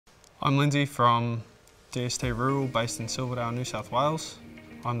I'm Lindsay from DST Rural, based in Silverdale, New South Wales.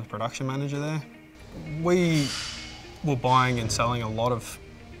 I'm the production manager there. We were buying and selling a lot of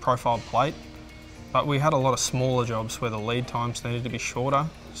profiled plate, but we had a lot of smaller jobs where the lead times needed to be shorter,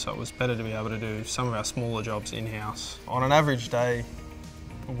 so it was better to be able to do some of our smaller jobs in-house. On an average day,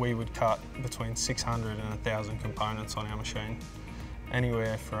 we would cut between 600 and 1,000 components on our machine,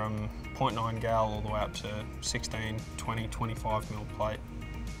 anywhere from 0.9 gal all the way up to 16, 20, 25 mil plate.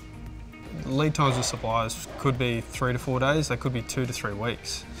 Lead times with suppliers could be 3 to 4 days, they could be 2 to 3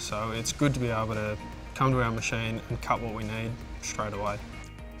 weeks. So it's good to be able to come to our machine and cut what we need straight away.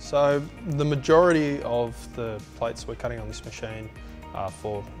 So the majority of the plates we're cutting on this machine are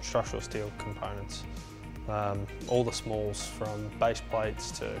for structural steel components. All the smalls, from base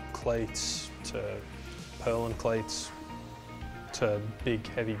plates to cleats to purlin cleats to big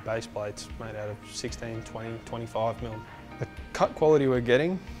heavy base plates made out of 16, 20, 25 mil. The cut quality we're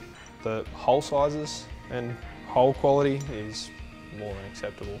getting, the hole sizes and hole quality is more than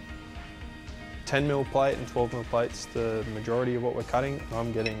acceptable. 10 mil plate and 12 mil plates, the majority of what we're cutting.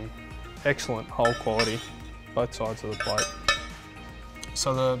 I'm getting excellent hole quality, both sides of the plate.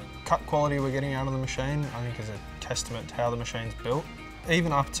 So the cut quality we're getting out of the machine, I think, is a testament to how the machine's built.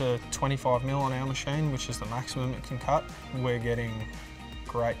 Even up to 25 mil on our machine, which is the maximum it can cut, we're getting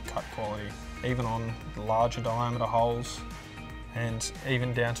great cut quality. Even on larger diameter holes, and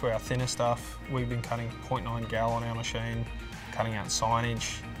even down to our thinner stuff, we've been cutting 0.9 gal on our machine, cutting out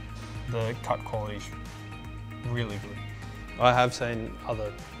signage. The cut quality's really good. I have seen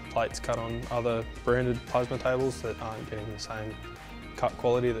other plates cut on other branded plasma tables that aren't getting the same cut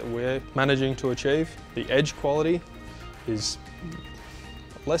quality that we're managing to achieve. The edge quality is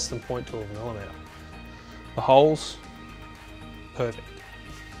less than 0.2 millimetre. The holes, perfect.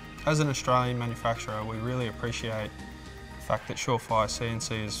 As an Australian manufacturer, we really appreciate the fact that SUREFIRE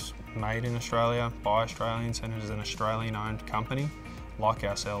CNC is made in Australia by Australians and it is an Australian-owned company like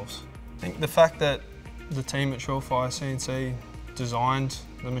ourselves. I think the fact that the team at SUREFIRE CNC designed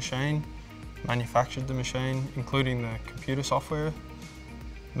the machine, manufactured the machine, including the computer software,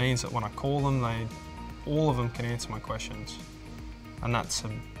 means that when I call them, all of them can answer my questions. And that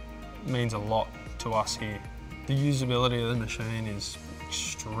means a lot to us here. The usability of the machine is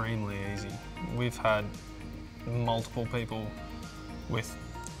extremely easy. We've had multiple people with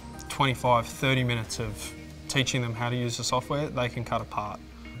 25, 30 minutes of teaching them how to use the software, they can cut a part.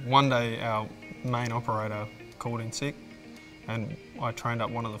 One day our main operator called in sick and I trained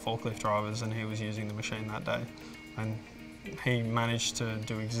up one of the forklift drivers and he was using the machine that day. And he managed to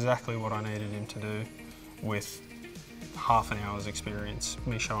do exactly what I needed him to do with half an hour's experience,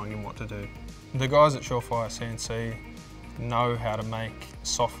 me showing him what to do. The guys at SUREFIRE CNC know how to make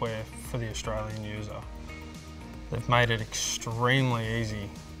software for the Australian user. They've made it extremely easy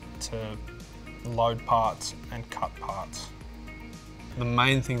to load parts and cut parts. The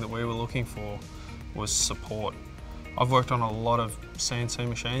main thing that we were looking for was support. I've worked on a lot of CNC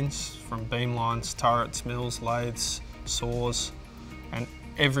machines, from beam lines, turrets, mills, lathes, saws, and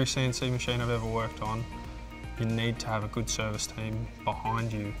every CNC machine I've ever worked on, you need to have a good service team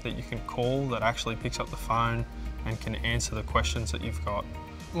behind you that you can call, that actually picks up the phone and can answer the questions that you've got.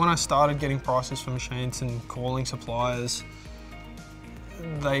 When I started getting prices for machines and calling suppliers,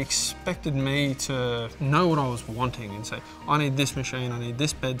 they expected me to know what I was wanting and say, I need this machine, I need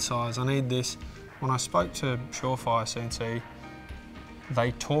this bed size, I need this. When I spoke to SUREFIRE CNC,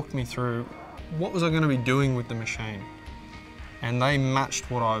 they talked me through what was I going to be doing with the machine. And they matched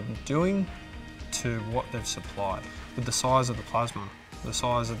what I'm doing to what they've supplied. With the size of the plasma, the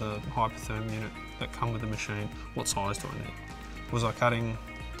size of the hypertherm unit that come with the machine, what size do I need? Was I cutting,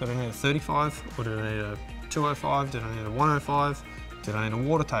 did I need a 35 or did I need a 205? Did I need a 105? Did I need a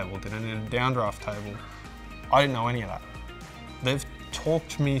water table? Did I need a downdraft table? I didn't know any of that. They've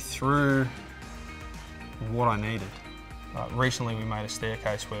talked me through what I needed. Recently we made a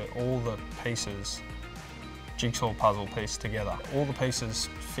staircase where all the pieces, jigsaw puzzle piece together, all the pieces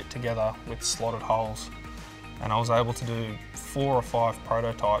fit together with slotted holes, and I was able to do 4 or 5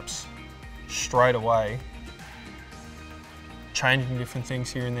 prototypes straight away, changing different things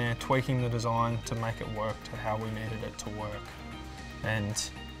here and there, tweaking the design to make it work to how we needed it to work. And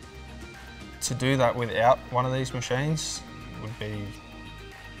to do that without one of these machines would be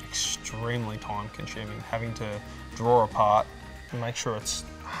extremely time consuming, having to draw a part and make sure it's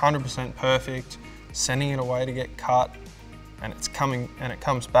 100% perfect, sending it away to get cut, and it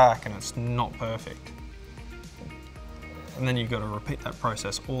comes back and it's not perfect. And then you've got to repeat that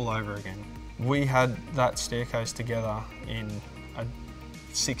process all over again. We had that staircase together in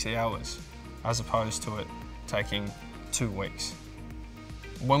 6 hours, as opposed to it taking 2 weeks.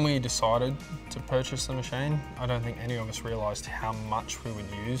 When we decided to purchase the machine, I don't think any of us realised how much we would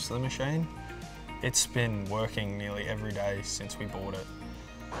use the machine. It's been working nearly every day since we bought it.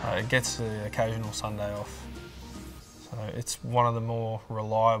 It gets the occasional Sunday off. So it's one of the more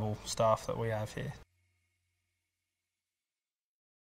reliable staff that we have here.